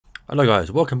Hello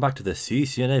guys, welcome back to the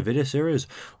CCNA video series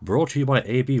brought to you by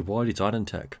ABY Design and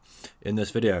Tech. In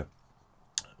this video,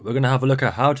 we're going to have a look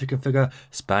at how to configure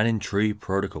spanning tree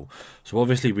protocol. So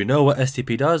obviously we know what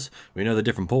STP does, we know the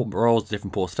different port roles,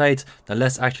 different port states. Then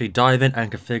let's actually dive in and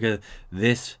configure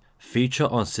this feature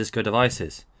on Cisco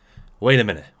devices. Wait a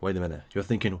minute. You're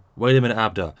thinking, wait a minute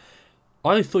Abda,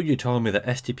 I thought you told me that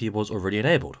STP was already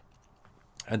enabled,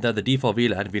 and that the default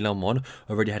VLAN, VLAN 1,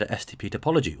 already had an STP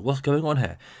topology. What's going on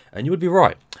here? And you would be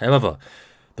right. However,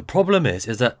 the problem is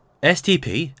that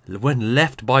STP, when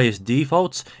left by its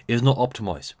defaults, is not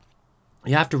optimized.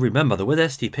 You have to remember that with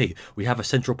STP, we have a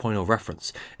central point of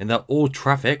reference, and that all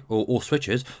traffic, or all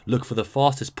switches, look for the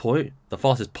fastest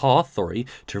path,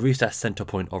 to reach that center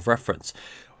point of reference.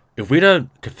 If we don't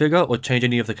configure or change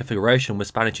any of the configuration with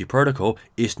spanning tree protocol,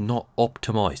 it's not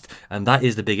optimized, and that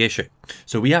is the big issue.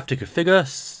 So we have to configure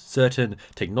certain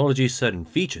technologies, certain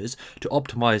features to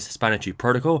optimize spanning tree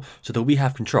protocol so that we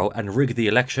have control and rig the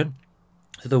election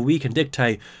so that we can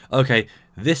dictate, okay,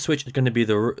 this switch is going to be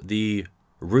the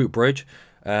root bridge,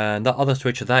 and that other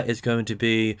switch, that is going to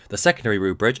be the secondary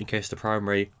root bridge in case the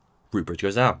primary root bridge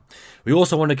goes down. We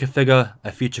also want to configure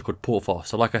a feature called PortFast.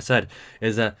 So like I said,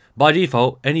 is that by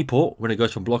default, any port, when it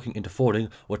goes from blocking into forwarding,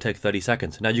 will take 30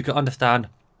 seconds. Now you can understand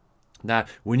that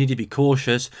we need to be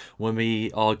cautious when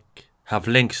we have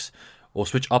links or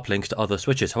switch uplinks to other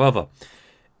switches. However,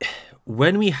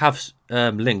 when we have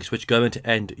links which go into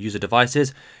end user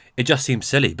devices, it just seems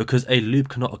silly because a loop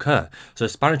cannot occur. So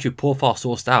spanning tree PortFast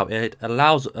sourced out, it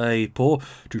allows a port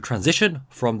to transition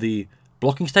from the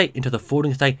blocking state into the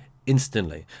forwarding state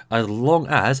instantly, as long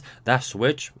as that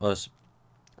switch that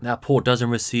switcher doesn't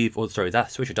receive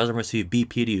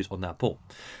BPDUs on that port.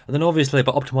 And then obviously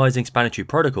by optimizing spanning tree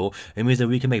protocol, it means that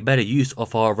we can make better use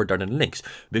of our redundant links.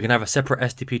 We can have a separate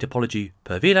STP topology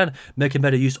per VLAN, making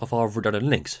better use of our redundant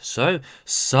links. So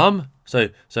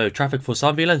traffic for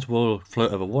some VLANs will flow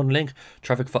over one link,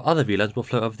 traffic for other VLANs will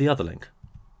flow over the other link.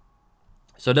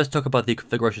 So let's talk about the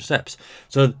configuration steps.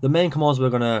 So the main commands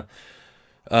we're going to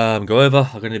go over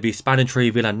are going to be spanning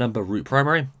tree VLAN number root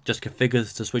primary, just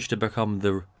configures the switch to become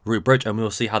the root bridge, and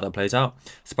we'll see how that plays out.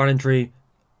 Spanning tree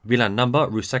VLAN number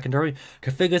root secondary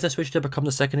configures the switch to become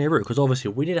the secondary root, because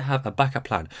obviously we need to have a backup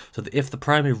plan so that if the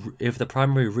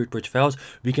primary root bridge fails,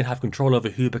 we can have control over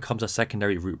who becomes a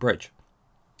secondary root bridge.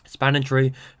 Spanning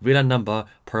tree VLAN number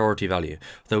priority value,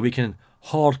 so we can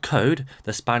hard code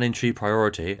the spanning tree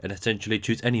priority and essentially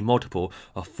choose any multiple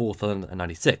of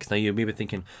 4096. Now you may be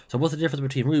thinking, so what's the difference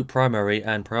between root primary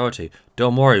and priority?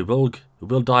 Don't worry, we'll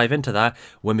dive into that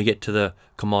when we get to the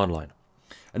command line.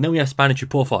 And then we have spanning tree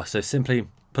PortFast. So simply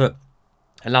put,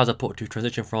 allows a port to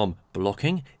transition from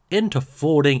blocking into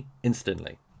forwarding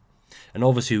instantly. And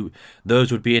obviously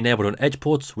those would be enabled on edge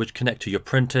ports which connect to your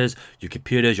printers, your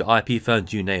computers, your IP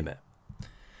phones, you name it.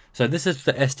 So this is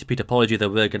the STP topology that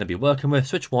we're going to be working with.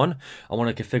 Switch 1, I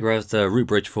want to configure as the root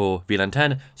bridge for VLAN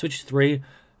 10. Switch 3,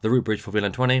 the root bridge for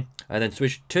VLAN 20. And then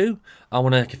switch 2, I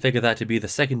want to configure that to be the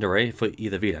secondary for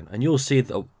either VLAN. And you'll see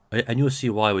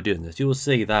why we're doing this. You will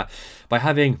see that by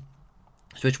having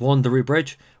switch 1 the root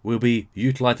bridge, we'll be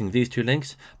utilizing these two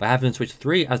links. By having switch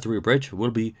 3 as the root bridge,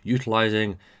 we'll be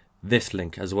utilizing this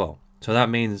link as well. So that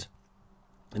means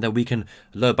that we can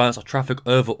load balance our traffic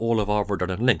over all of our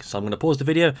redundant links. So I'm going to pause the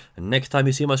video, and next time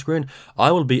you see my screen,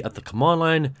 I will be at the command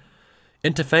line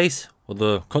interface, or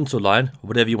the console line, or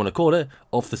whatever you want to call it,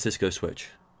 of the Cisco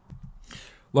switch.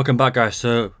 Welcome back guys.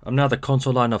 So I'm now at the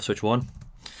console line of switch 1.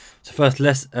 So first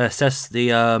let's assess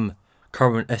the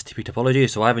current STP topology.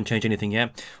 So I haven't changed anything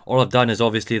yet. All I've done is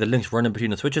obviously the links running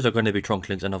between the switches are going to be trunk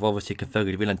links, and I've obviously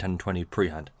configured VLAN 10 and 20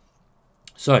 pre-hand.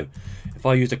 So if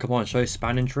I use the command show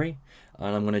spanning tree,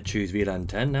 and I'm going to choose VLAN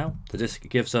 10 now. So this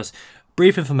gives us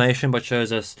brief information, but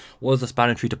shows us what the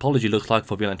spanning tree topology looks like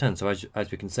for VLAN 10. So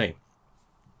as we can see,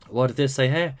 what does this say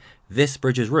here? This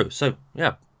bridge is root. So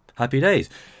yeah, happy days.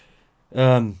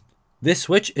 This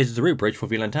switch is the root bridge for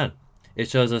VLAN 10. It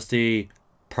shows us the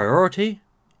priority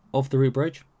of the root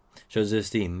bridge, shows us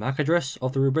the MAC address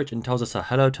of the root bridge, and tells us a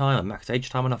hello time, a max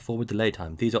H time, and a forward delay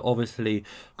time. These are obviously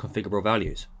configurable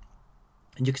values.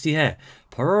 And you can see here,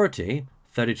 priority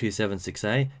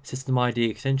 3276A, system ID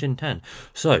extension 10.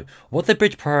 So what the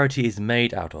bridge priority is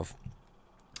made out of,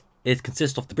 it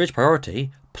consists of the bridge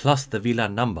priority plus the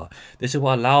VLAN number. This is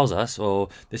what allows us, or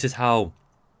this is how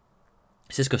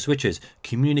Cisco switches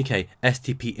communicate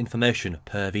STP information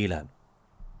per VLAN.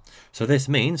 So this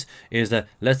means is that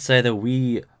let's say that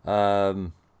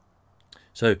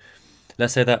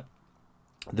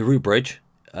the root bridge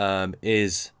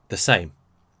is the same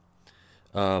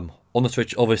on the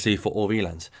switch, obviously, for all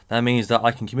VLANs. That means that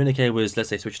I can communicate with, let's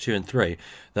say, switch 2 and 3,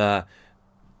 that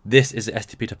this is the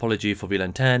STP topology for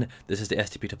VLAN 10, this is the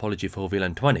STP topology for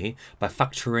VLAN 20, by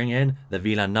factoring in the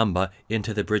VLAN number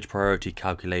into the bridge priority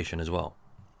calculation as well.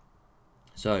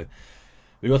 So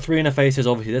we've got three interfaces.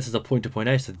 Obviously this is a point-to-point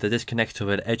edge, so this connects to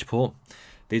an edge port.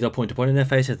 These are point-to-point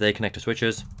interfaces, they connect to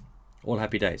switches. All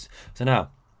happy days. So now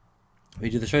we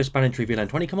do the show spanning tree VLAN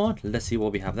 20 command. Let's see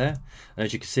what we have there. And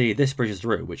as you can see, this bridge is the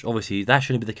root, which obviously that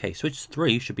shouldn't be the case. Switch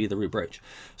 3 should be the root bridge.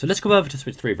 So let's go over to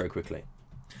switch 3 very quickly.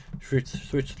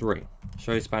 Switch 3,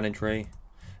 show spanning tree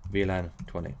VLAN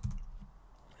 20.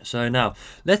 So now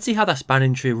let's see how that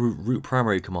spanning tree root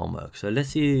primary command works. So let's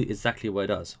see exactly what it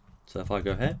does. So if I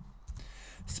go here,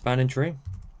 spanning tree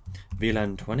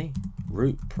VLAN 20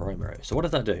 root primary. So what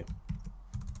does that do?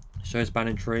 Show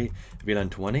spanning tree VLAN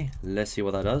 20. Let's see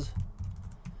what that does.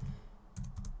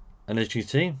 And as you can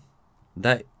see,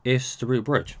 that is the root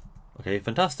bridge. Okay,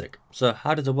 fantastic. So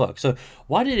how does it work? So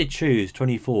why did it choose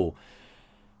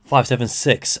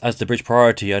 24576 as the bridge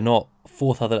priority and not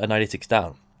 4096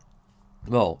 down?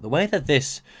 Well, the way that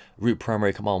this root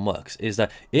primary command works is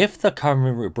that if the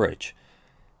current root bridge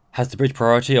has the bridge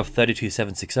priority of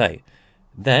 32768,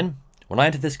 then when I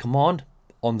enter this command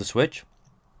on the switch,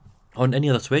 on any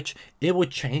other switch, it will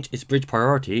change its bridge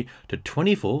priority to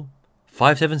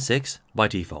 24576 by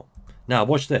default. Now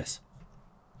watch this.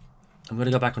 I'm going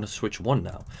to go back on to switch 1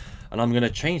 now, and I'm going to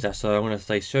change that. So I'm going to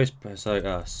say show,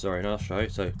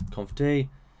 conf t.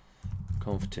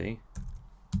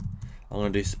 I'm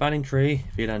going to do spanning tree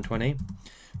VLAN 20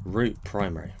 root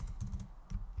primary.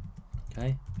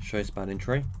 Okay, show spanning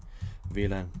tree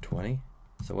VLAN 20.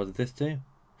 So what did this do?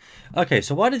 Okay,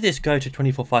 so why did this go to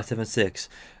 24576?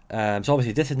 So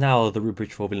obviously this is now the root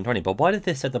bridge for VLAN 20, but why did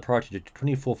this set the priority to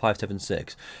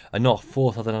 24576 and not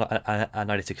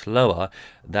 4096 lower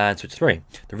than switch 3?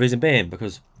 The reason being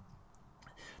because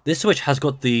this switch has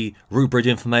got the root bridge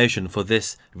information for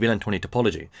this VLAN 20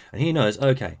 topology, and he knows,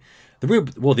 okay,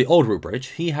 the old root bridge,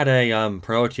 he had a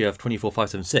priority of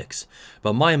 24576,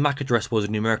 but my MAC address was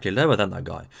numerically lower than that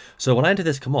guy. So when I enter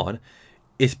this command,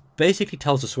 it basically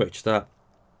tells the switch that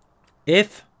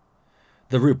if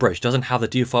the root bridge doesn't have the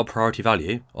default priority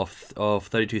value of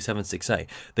 32768,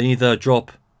 then either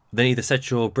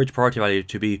set your bridge priority value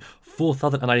to be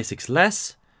 4096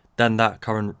 less than that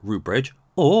current root bridge,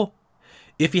 or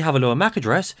if you have a lower MAC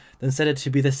address, then set it to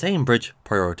be the same bridge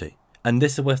priority. And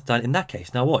this is what's done in that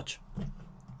case. Now watch.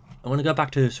 I want to go back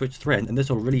to switch 3, and this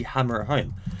will really hammer it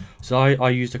home. So I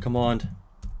used the command,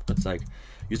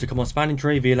 use the command spanning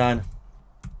tree VLAN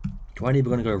 20. We're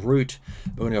going to go root,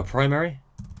 we're going to go primary.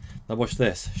 Now watch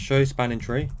this, show spanning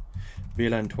tree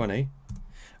VLAN 20,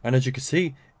 and as you can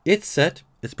see, it set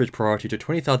its bridge priority to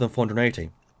 20,480.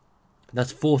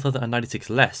 That's 4,096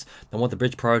 less than what the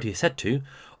bridge priority is set to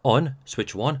on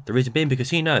switch 1. The reason being because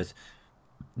he knows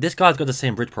this guy's got the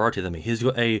same bridge priority than me. He's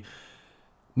got a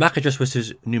MAC address which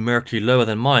is numerically lower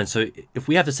than mine. So if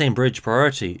we have the same bridge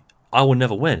priority, I will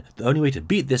never win. The only way to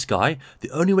beat this guy,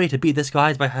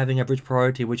 is by having a bridge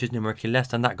priority which is numerically less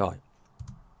than that guy.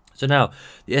 So now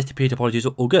the STP topology is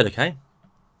all good, okay?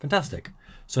 Fantastic.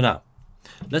 So now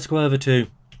let's go over to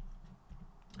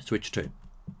switch 2.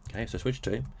 Okay, so switch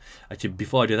 2. Actually,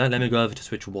 before I do that, let me go over to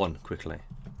switch 1 quickly.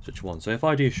 Switch 1. So if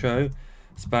I do show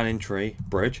spanning tree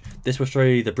bridge, this will show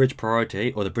you the bridge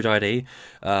priority or the bridge ID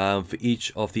for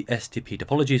each of the STP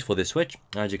topologies for this switch.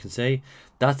 As you can see,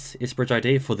 that's its bridge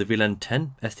ID for the VLAN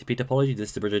 10 STP topology. This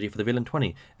is the bridge ID for the VLAN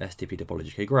 20 STP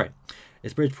topology. Okay, great.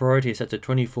 Its bridge priority is set to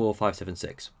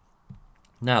 24576.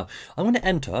 Now, I'm going to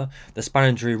enter the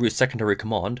spanning tree root secondary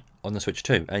command on the switch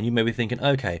 2, and you may be thinking,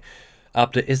 okay,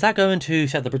 is that going to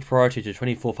set the bridge priority to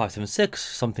 24576,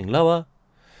 something lower?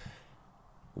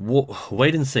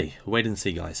 Wait and see,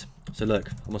 guys. So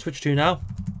look, I'm on switch 2 now,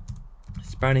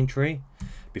 spanning tree.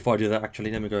 Before I do that,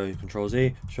 actually, let me go Control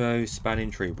Z, show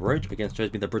spanning tree bridge. Again,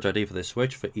 shows me the bridge ID for this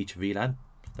switch for each VLAN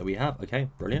that we have. Okay,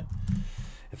 brilliant.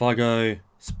 If I go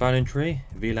spanning tree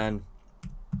VLAN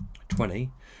 20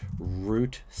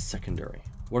 root secondary,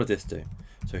 what does this do?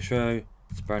 So show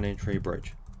spanning tree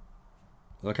bridge.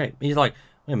 Okay, he's like,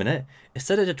 wait a minute, it's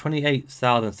set it to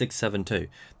 28,672.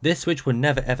 This switch will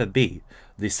never ever be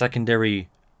the secondary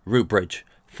root bridge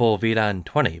for VLAN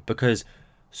 20 because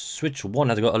switch 1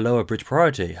 has got a lower bridge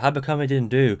priority. How come it didn't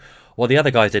do what the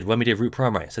other guys did when we did root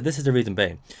primary? So this is the reason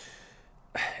being.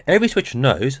 Every switch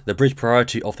knows the bridge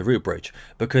priority of the root bridge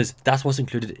because that's what's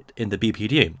included in the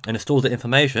BPDU, and it stores the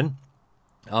information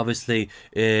obviously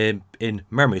in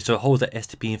memory, so it holds the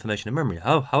STP information in memory.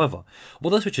 However, what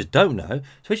those switches don't know,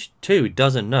 switch 2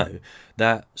 doesn't know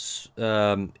that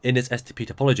in its STP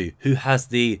topology who has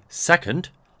the second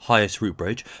highest root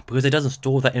bridge because it doesn't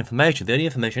store that information. The only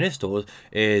information it stores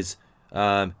is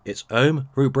its own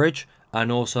root bridge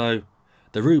and also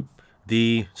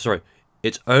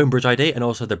its own bridge ID and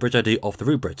also the bridge ID of the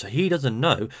root bridge. So he doesn't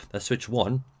know that switch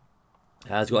 1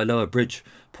 has got a lower bridge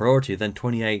priority than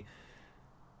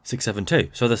 28672.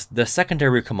 So the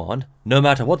secondary command, no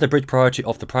matter what the bridge priority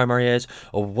of the primary is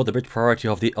or what the bridge priority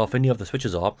of any of the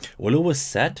switches are, will always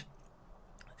set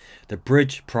the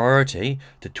bridge priority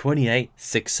to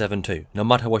 28672, no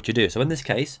matter what you do. So in this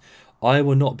case, I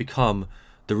will not become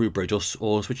the root bridge,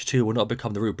 or switch 2 will not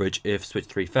become the root bridge if switch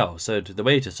 3 fails. So the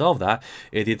way to solve that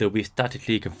is either we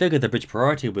statically configure the bridge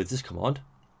priority with this command.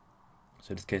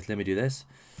 So in this case, let me do this.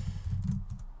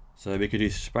 So we could do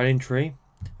spanning tree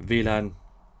VLAN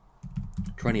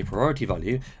 20 priority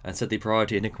value and set the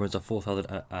priority in increments of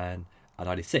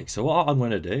 4096. So what I'm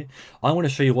going to do, I'm going to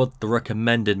show you what the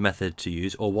recommended method to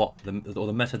use, or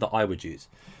the method that I would use.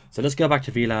 So let's go back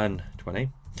to VLAN 20.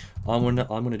 I'm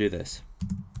going to do this.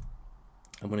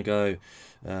 I'm going to go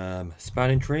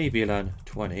spanning tree VLAN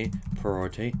 20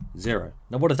 priority 0.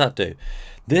 Now what does that do?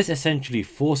 This essentially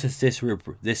forces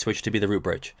this switch to be the root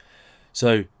bridge.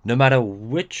 So no matter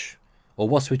which or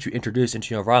what switch you introduce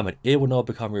into your environment, it will not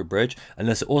become root bridge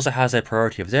unless it also has a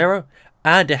priority of 0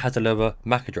 and it has a lower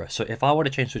MAC address. So if I want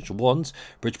to change switch 1's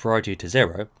bridge priority to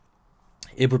 0,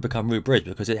 it would become root bridge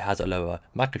because it has a lower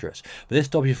MAC address. But this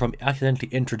stops you from accidentally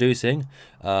introducing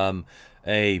another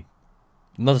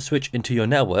switch into your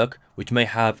network which may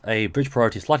have a bridge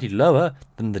priority slightly lower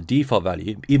than the default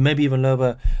value, maybe even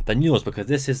lower than yours, because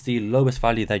this is the lowest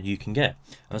value that you can get.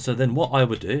 And so then what I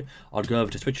would do, I'd go over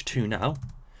to switch 2 now.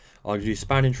 I'll do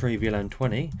spanning tree VLAN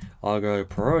 20. I'll go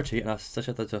priority and I'll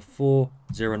set that to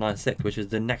 4096, which is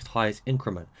the next highest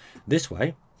increment. This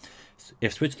way,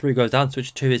 if switch 3 goes down,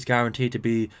 switch 2 is guaranteed to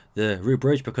be the root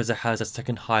bridge because it has a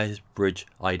second highest bridge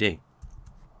ID.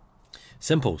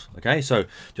 Simples. Okay, so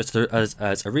just as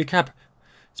a recap,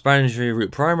 spanning tree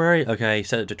root primary, okay,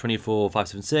 set it to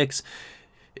 24576.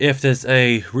 If there's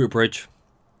a root bridge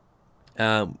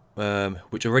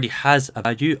which already has a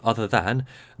value other than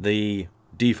the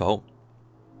default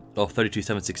of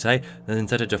 32768, then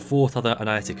set it to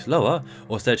 4096 lower,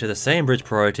 or set it to the same bridge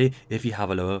priority if you have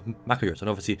a lower MAC address. And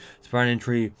obviously spanning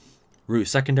tree root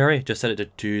secondary, just set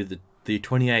it to the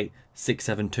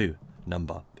 28672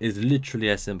 number. It's literally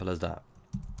as simple as that.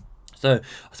 So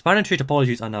spanning tree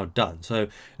topologies are now done. So in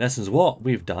essence, what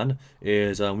we've done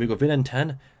is we've got VLAN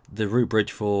 10, the root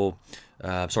bridge for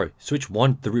switch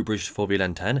 1, the root bridge for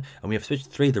VLAN 10, and we have switch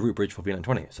 3, the root bridge for VLAN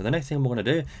 20. So the next thing we're going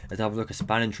to do is have a look at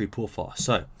spanning tree PortFast.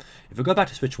 So if we go back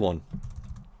to switch 1,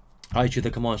 I choose the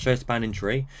command show spanning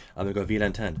tree, and we go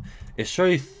VLAN 10. It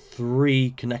shows 3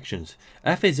 connections.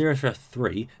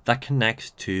 FA0/3 that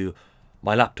connects to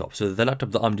my laptop. So the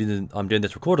laptop that I'm doing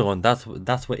this recording on, that's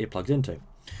what it plugs into.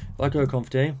 If I go conf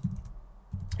d,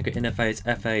 I get interface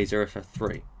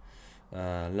FA0/3.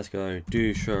 Let's go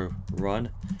do show run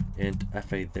int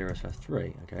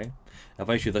FA0/3. Okay, if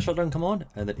I issue the shutdown command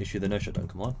and then issue the no shutdown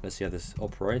command, let's see how this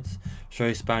operates.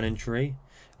 Show spanning tree.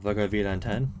 If I go VLAN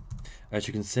 10, as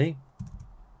you can see,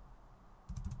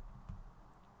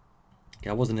 okay,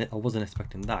 I wasn't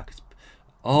expecting that.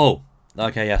 Oh,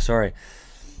 okay, yeah, sorry.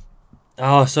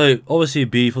 Oh, so obviously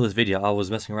before this video, I was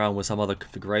messing around with some other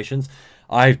configurations.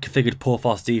 I configured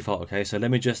PortFast default. Okay, so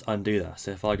let me just undo that.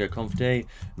 So if I go conf d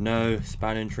no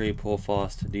spanning tree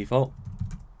PortFast default,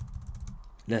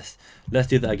 let's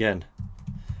do that again.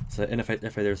 So interface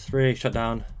FA0/3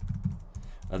 shutdown,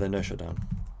 and then no shutdown.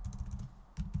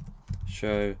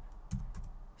 Show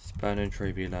spanning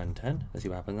tree VLAN 10. Let's see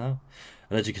what happens now.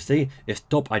 And as you can see, it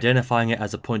stopped identifying it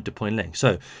as a point-to-point link.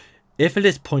 So if it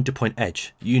is point-to-point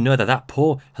edge, you know that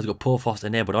port has got PortFast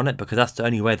enabled on it, because that's the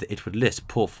only way that it would list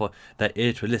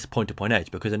point-to-point edge,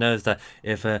 because it knows that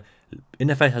if an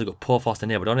interface has got PortFast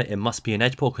enabled on it, it must be an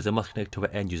edge port because it must connect to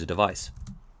an end user device.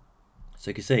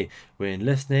 So you can see we're in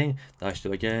listening. Dash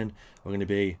do again. We're going to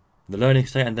be in the learning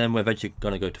state, and then we're eventually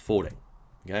going to go to forwarding.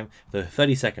 Okay, for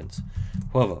 30 seconds.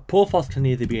 However, PortFast can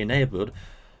either be enabled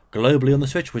globally on the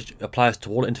switch, which applies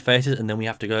to all interfaces, and then we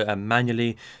have to go and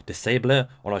manually disable it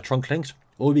on our trunk links,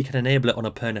 or we can enable it on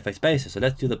a per interface basis. So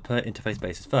let's do the per interface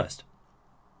basis first.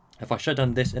 If I shut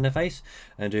down this interface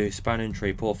and do spanning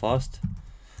tree PortFast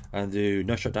and do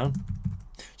no shutdown,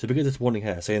 so because it's warning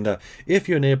here saying that if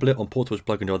you enable it on ports which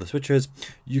plug into other switches,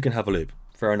 you can have a loop.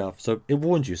 Fair enough. So it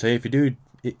warns you. So if you do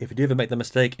ever make the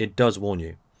mistake, it does warn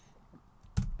you.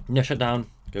 No shutdown.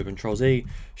 Go Control Z,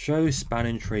 show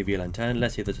spanning tree VLAN 10.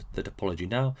 Let's see the topology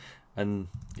now, and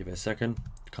give it a second.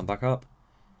 Come back up,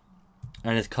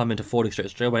 and it's come into forwarding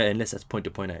straight away, unless that's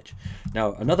point-to-point edge.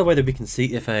 Now, another way that we can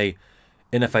see if a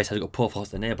interface has got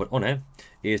PortFast enabled on it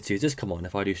is to use this command.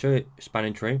 If I do show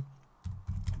spanning tree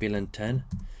VLAN 10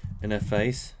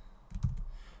 interface,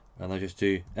 and I just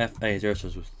do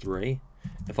FA0/3.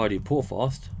 If I do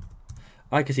PortFast,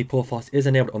 I can see PortFast is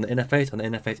enabled on the interface, and the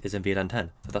interface is in VLAN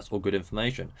 10. So that's all good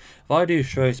information. If I do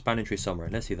show spanning tree summary,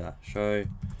 let's see that. Show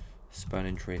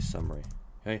spanning tree summary.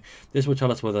 Okay, this will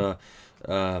tell us whether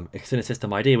extended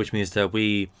system ID, which means that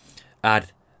we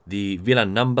add the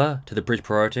VLAN number to the bridge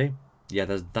priority. Yeah,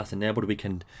 that's enabled. We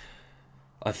can.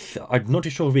 I'm not too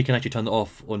sure if we can actually turn that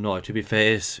off or not. To be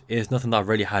fair, it's nothing that I've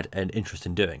really had an interest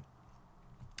in doing.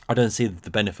 I don't see the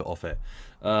benefit of it.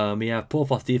 We have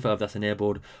PortFast default, that's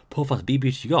enabled. PortFast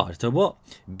BPDU guard. So what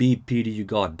BPDU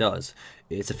guard does,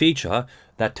 it's a feature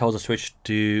that tells the switch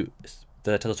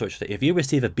that if you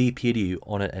receive a BPDU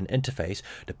on an interface,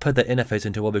 to put that interface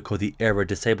into what we call the error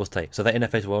disable state. So that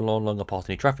interface will no longer pass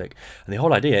any traffic. And the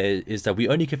whole idea is that we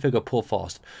only configure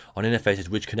PortFast on interfaces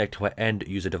which connect to our end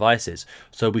user devices.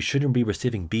 So we shouldn't be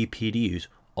receiving BPDUs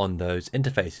on those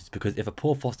interfaces, because if a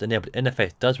PortFast enabled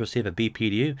interface does receive a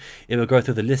BPDU, it will go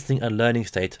through the listening and learning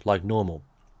state like normal.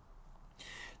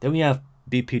 Then we have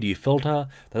BPDU filter,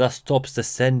 that stops the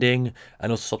sending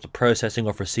and also stops the processing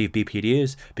of received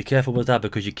BPDUs. Be careful with that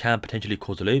because you can potentially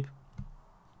cause a loop.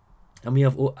 And we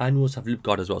also have loop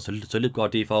guard as well. So loop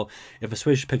guard default, if a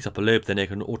switch picks up a loop, then it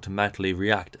can automatically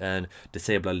react and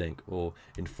disable a link or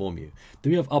inform you.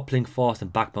 Then we have uplink fast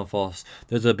and backbone fast.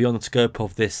 Those are beyond the scope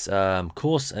of this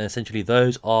course, and essentially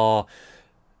those are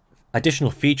additional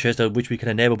features which we can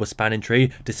enable with spanning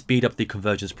tree to speed up the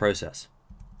convergence process.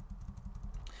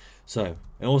 So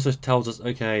it also tells us,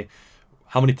 okay,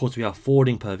 how many ports we have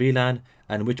forwarding per VLAN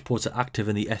and which ports are active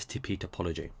in the STP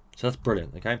topology. So that's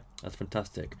brilliant, okay? That's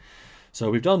fantastic. So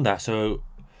we've done that. So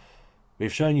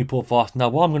we've shown you PortFast. Now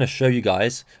what I'm going to show you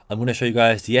guys, the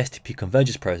STP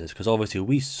convergence process, because obviously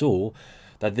we saw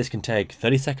that this can take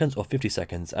 30 seconds or 50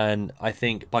 seconds. And I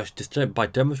think by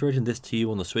demonstrating this to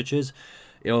you on the switches,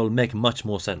 it will make much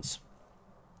more sense.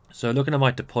 So looking at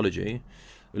my topology,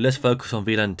 let's focus on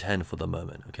VLAN 10 for the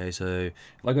moment. Okay, so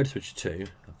if I go to switch 2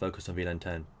 and focus on VLAN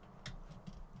 10,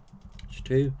 switch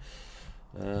 2,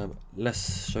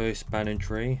 let's show spanning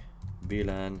tree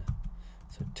VLAN,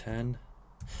 so 10.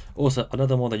 Also,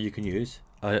 another one that you can use,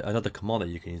 another command that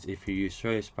you can use, if you use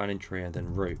show spanning tree and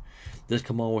then root, this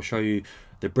command will show you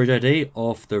the bridge ID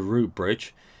of the root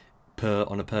bridge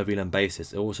on a per VLAN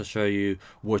basis. It will also show you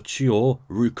what your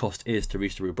root cost is to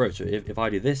reach the root bridge. So if I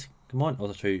do this command,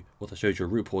 also shows your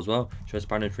root port as well. Show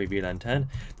spanning tree VLAN 10.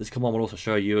 This command will also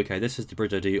show you, okay, this is the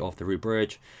bridge ID of the root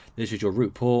bridge. This is your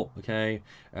root port, okay,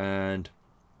 and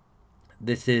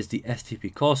this is the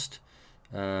STP cost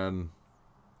of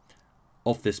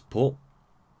this port,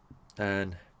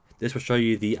 and this will show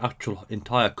you the actual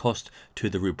entire cost to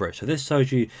the root bridge. So this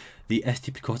shows you the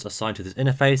STP cost assigned to this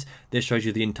interface. This shows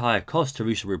you the entire cost to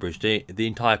reach the root bridge, the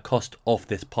entire cost of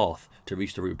this path to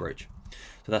reach the root bridge.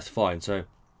 So that's fine. So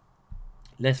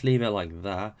let's leave it like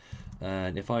that.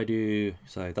 And if I do,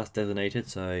 so that's designated.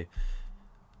 So,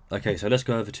 okay, so let's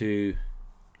go over to,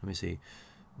 let me see,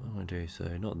 what am I do? So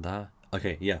not that.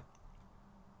 Okay, yeah.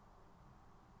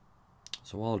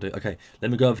 So what I'll do, okay,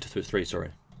 let me go over to switch 3, sorry.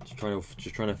 Just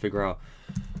trying to figure out.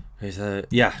 Okay, so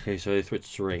yeah, okay, so switch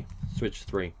 3.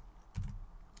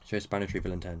 Show spanning tree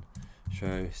VLAN 10.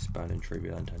 Show spanning tree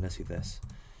VLAN 10. Let's see this.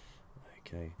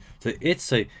 Okay, so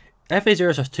it's a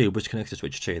FA0/2 which connects to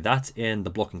switch 2. That's in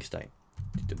the blocking state.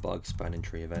 Debug spanning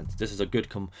tree events. This is a good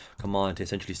command to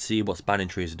essentially see what spanning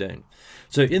tree is doing.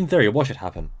 So in theory, what should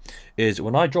happen is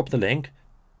when I drop the link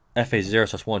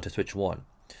FA0/1 to switch 1,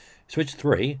 switch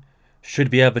 3 should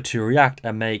be able to react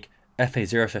and make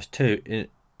FA0/2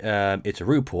 its a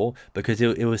root port, because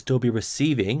it will still be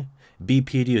receiving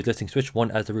BPDUs listing switch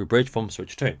 1 as the root bridge from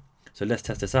switch 2. So let's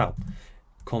test this out.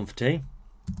 Conf-t.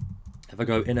 If I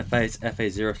go interface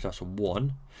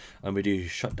FA0/1 and we do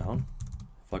shutdown,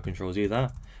 if I control Z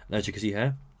that, and as you can see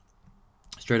here,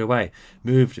 straight away,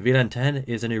 moved VLAN 10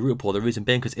 is a new root port. The reason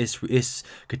being because it's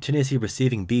continuously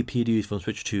receiving BPDUs from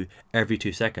switch 2 every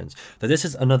 2 seconds. Now this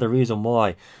is another reason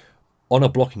why on a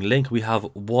blocking link we have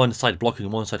one side blocking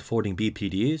and one side forwarding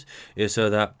BPDUs, is so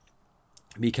that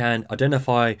we can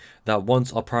identify that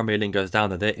once our primary link goes down,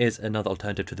 that there is another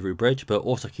alternative to the root bridge, but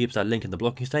also keeps that link in the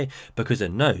blocking state because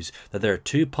it knows that there are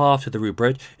 2 paths to the root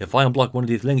bridge. If I unblock one of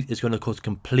these links, it's going to cause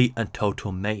complete and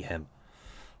total mayhem.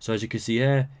 So as you can see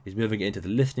here, it's moving it into the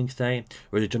listening state,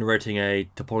 where it's generating a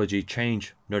topology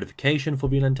change notification for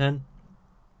VLAN 10.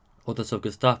 All that sort of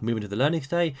good stuff, moving to the learning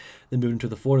state, then moving to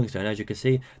the forwarding state. And as you can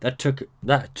see, that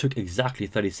took exactly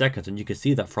 30 seconds, and you can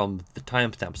see that from the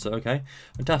timestamp. So okay,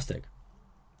 fantastic.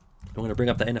 I'm going to bring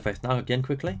up the interface now again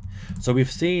quickly. So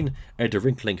we've seen a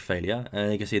direct link failure,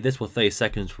 and you can see this was 30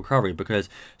 seconds recovery because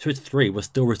switch 3 was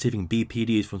still receiving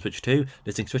BPDUs from switch 2,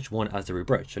 listing switch 1 as the root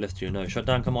bridge. So let's do a no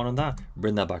shutdown command on that,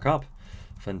 bring that back up.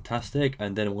 Fantastic.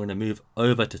 And then we're going to move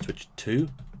over to switch 2.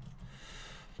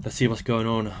 Let's see what's going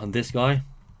on this guy.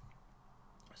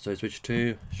 So switch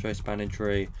 2, show spanning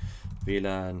tree,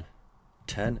 VLAN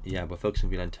 10. Yeah, we're focusing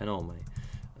VLAN 10, aren't we?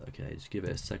 Okay, just give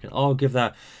it a second. I'll give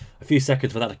that a few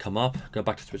seconds for that to come up. Go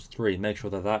back to switch 3, make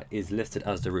sure that that is listed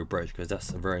as the root bridge, because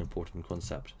that's a very important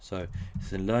concept. So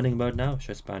it's in learning mode now.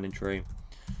 Show spanning tree.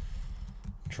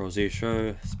 Control Z,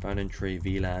 show spanning tree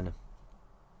VLAN.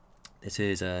 This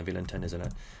is VLAN 10, isn't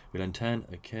it? VLAN 10.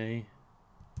 Okay.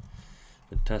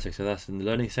 Fantastic. So that's in the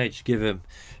learning stage. Give him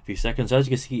a few seconds. So as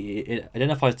you can see, it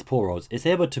identifies the port roles. It's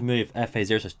able to move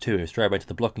FA0/2 straight away to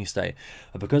the blocking state.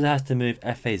 But because it has to move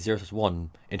FA0/1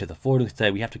 into the forwarding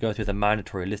state, we have to go through the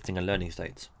mandatory listing and learning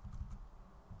states.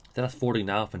 So that's forwarding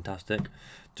now. Fantastic.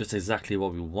 Just exactly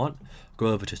what we want. Go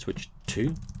over to switch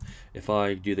 2. If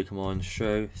I do the command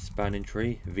show spanning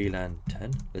tree VLAN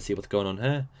 10, let's see what's going on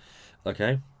here.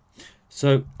 Okay.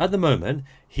 So at the moment,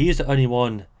 he is the only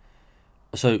one.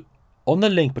 So on the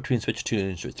link between switch 2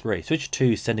 and switch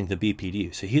 2 is sending the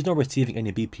BPDU. So he's not receiving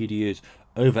any BPDUs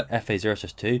over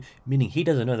FA0/2, meaning he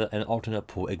doesn't know that an alternate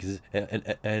port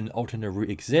an alternate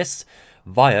route exists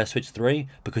via switch 3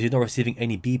 because he's not receiving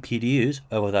any BPDUs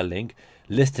over that link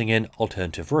listing in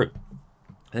alternative route.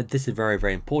 And this is very,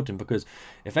 very important because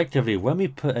effectively when we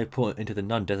put a port into the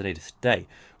non-designated state,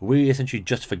 we essentially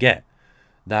just forget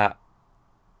that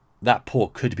that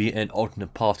port could be an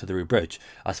alternate path to the root bridge.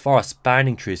 As far as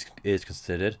spanning trees is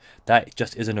considered, that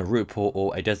just isn't a root port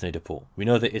or a designated port. We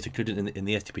know that it's included in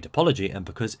the STP topology, and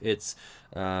because it's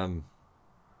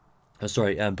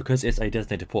because it's a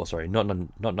designated port, sorry, not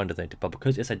non-designated, but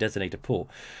because it's a designated port,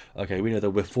 okay, we know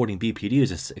that we're forwarding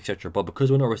BPDUs, etc. But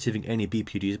because we're not receiving any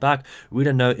BPDUs back, we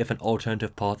don't know if an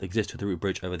alternative path exists to the root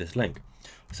bridge over this link.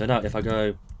 So now if I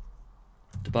go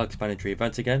debug spanning tree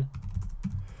events again,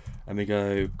 and we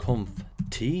go conf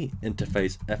t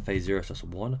interface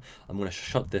FA0/1, I'm going to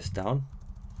shut this down.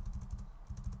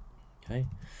 Okay,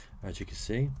 as you can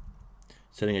see,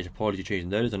 setting a topology change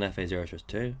notice on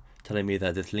FA0/2, telling me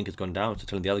that this link has gone down, so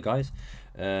telling the other guys.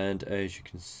 And as you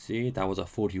can see, that was a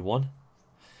 41.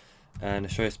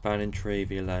 And show spanning tree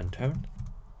VLAN tone.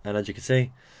 And as you can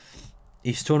see,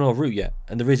 he's still not root yet,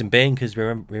 and the reason being because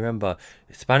remember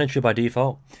spanning tree by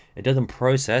default, it doesn't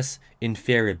process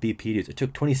inferior BPDUs. It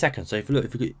took 20 seconds. So if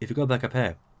you go back up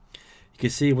here, you can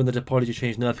see when the topology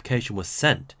change notification was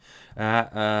sent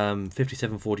at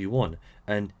 57:41,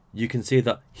 and you can see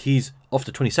that he's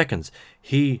after 20 seconds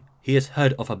he has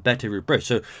heard of a better root bridge.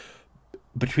 So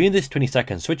between this 20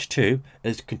 seconds, switch 2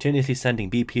 is continuously sending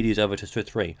BPDUs over to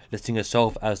switch 3, listing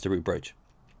itself as the root bridge.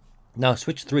 Now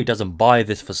switch 3 doesn't buy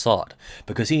this facade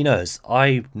because he knows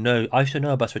I should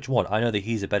know about switch 1. I know that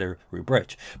he's a better root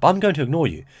bridge, but I'm going to ignore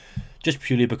you just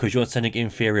purely because you're sending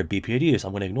inferior BPDUs.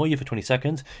 I'm going to ignore you for 20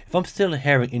 seconds. If I'm still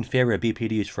hearing inferior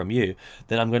BPDUs from you,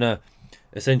 then I'm going to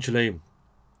essentially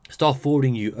start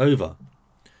forwarding you over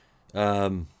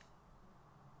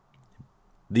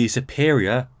the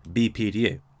superior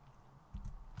BPDU.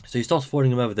 So he starts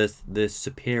forwarding him over this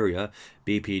superior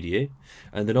BPDU,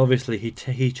 and then obviously he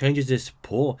changes this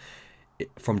port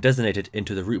from designated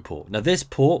into the root port. Now this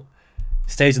port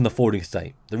stays in the forwarding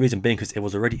state. The reason being because it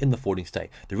was already in the forwarding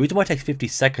state. The reason why it takes 50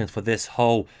 seconds for this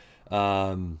whole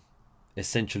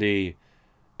essentially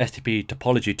STP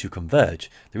topology to converge,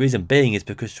 the reason being is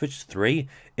because switch 3,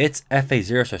 its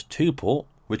FA0/2 port,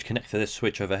 which connects to this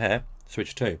switch over here,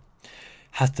 switch 2,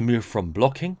 has to move from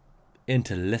blocking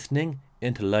into listening,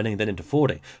 into learning, then into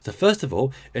forwarding. So first of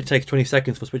all, it takes 20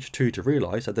 seconds for switch 2 to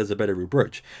realize that there's a better root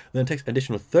bridge. Then it takes an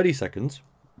additional 30 seconds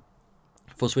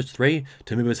for switch 3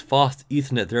 to move its fast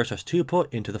Ethernet 0/2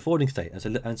 port into the forwarding state.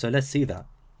 And so let's see that.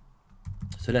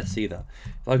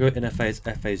 If I go interface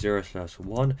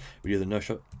FA0/1, we do the no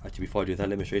shot. Actually, before I do that,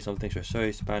 let me show you something. So show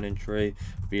spanning tree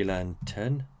VLAN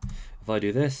 10. If I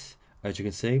do this, as you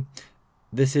can see,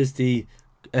 this is the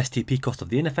STP cost of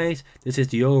the interface. This is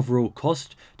the overall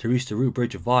cost to reach the root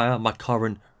bridge via my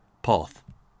current path.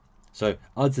 So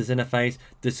as this interface,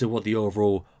 this is what the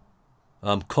overall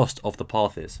cost of the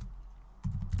path is.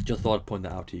 Just thought I'd point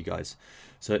that out to you guys.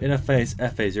 So interface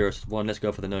FA0/1, let's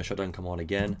go for the no shutdown command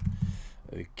again.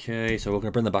 Okay, so we're going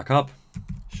to bring that back up.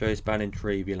 Show spanning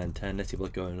tree VLAN 10. Let's see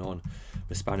what's going on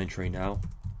with spanning tree now.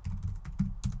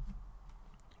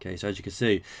 Okay, so as you can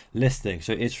see, listening,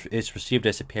 so it's received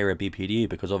a superior BPDU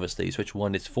because obviously switch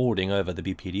 1 is forwarding over the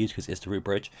BPDUs because it's the root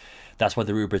bridge. That's why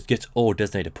the root bridge gets all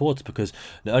designated ports, because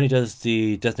not only does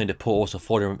the designated port also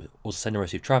forward, also send and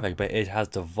receive traffic, but it has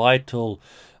the vital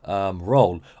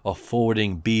role of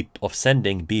sending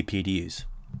BPDUs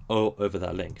over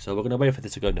that link. So we're going to wait for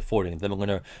this to go into forwarding, then we're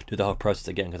going to do the whole process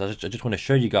again, because I just want to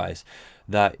show you guys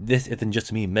that this isn't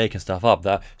just me making stuff up,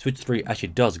 that switch 3 actually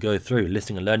does go through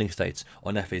listening and learning states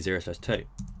on FA0/2.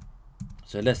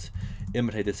 So let's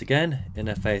imitate this again.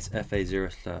 Interface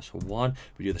FA0/1,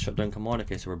 we do the shutdown command.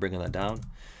 Okay, so we're bringing that down,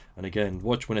 and again,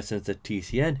 watch when it sends the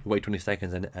TCN, wait 20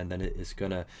 seconds, and then it's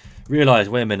gonna realize,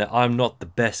 wait a minute, I'm not the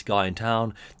best guy in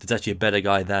town, there's actually a better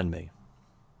guy than me.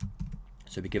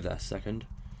 So we give that a second.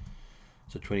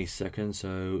 So 20 seconds,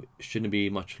 so it shouldn't be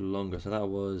much longer. So that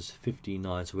was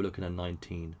 59, so we're looking at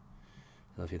 19.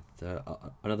 So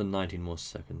another 19 more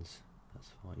seconds. That's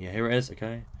fine. Yeah, here it is,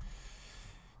 okay.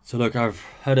 So look, I've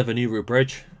heard of a new root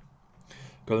bridge.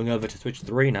 Going over to switch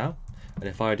 3 now. And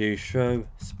if I do show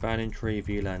spanning tree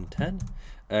VLAN 10,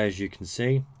 as you can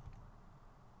see,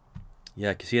 yeah,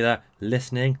 you can see that,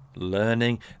 listening,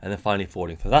 learning, and then finally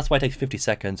forwarding. So that's why it takes 50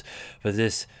 seconds for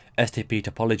this STP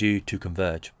topology to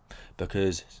converge.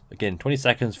 Because again, 20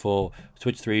 seconds for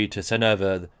switch 3 to send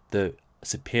over the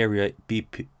superior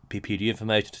BPDU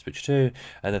information to switch 2,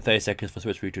 and then 30 seconds for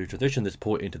switch 3 to transition this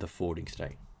port into the forwarding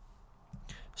state.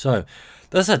 So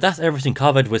that's everything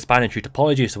covered with spanning tree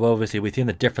topology. So obviously we've seen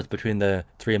the difference between the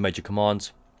 3 major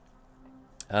commands.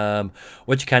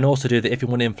 What you can also do, that if you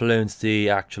want to influence the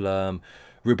actual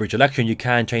root bridge election, you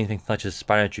can change things such as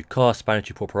spanning tree cost, spanning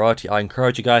tree port priority. I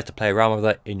encourage you guys to play around with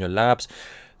that in your labs.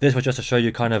 This was just to show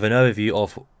you kind of an overview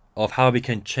of how we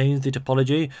can change the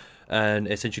topology and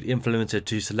essentially influence it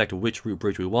to select which root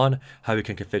bridge we want, how we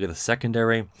can configure the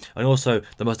secondary, and also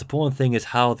the most important thing is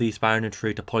how the spanning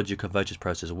tree topology convergence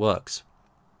process works.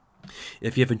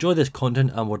 If you have enjoyed this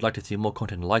content and would like to see more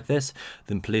content like this,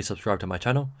 then please subscribe to my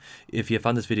channel. If you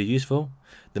found this video useful,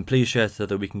 then please share so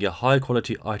that we can get high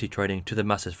quality IT training to the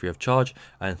masses free of charge,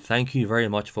 and thank you very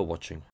much for watching.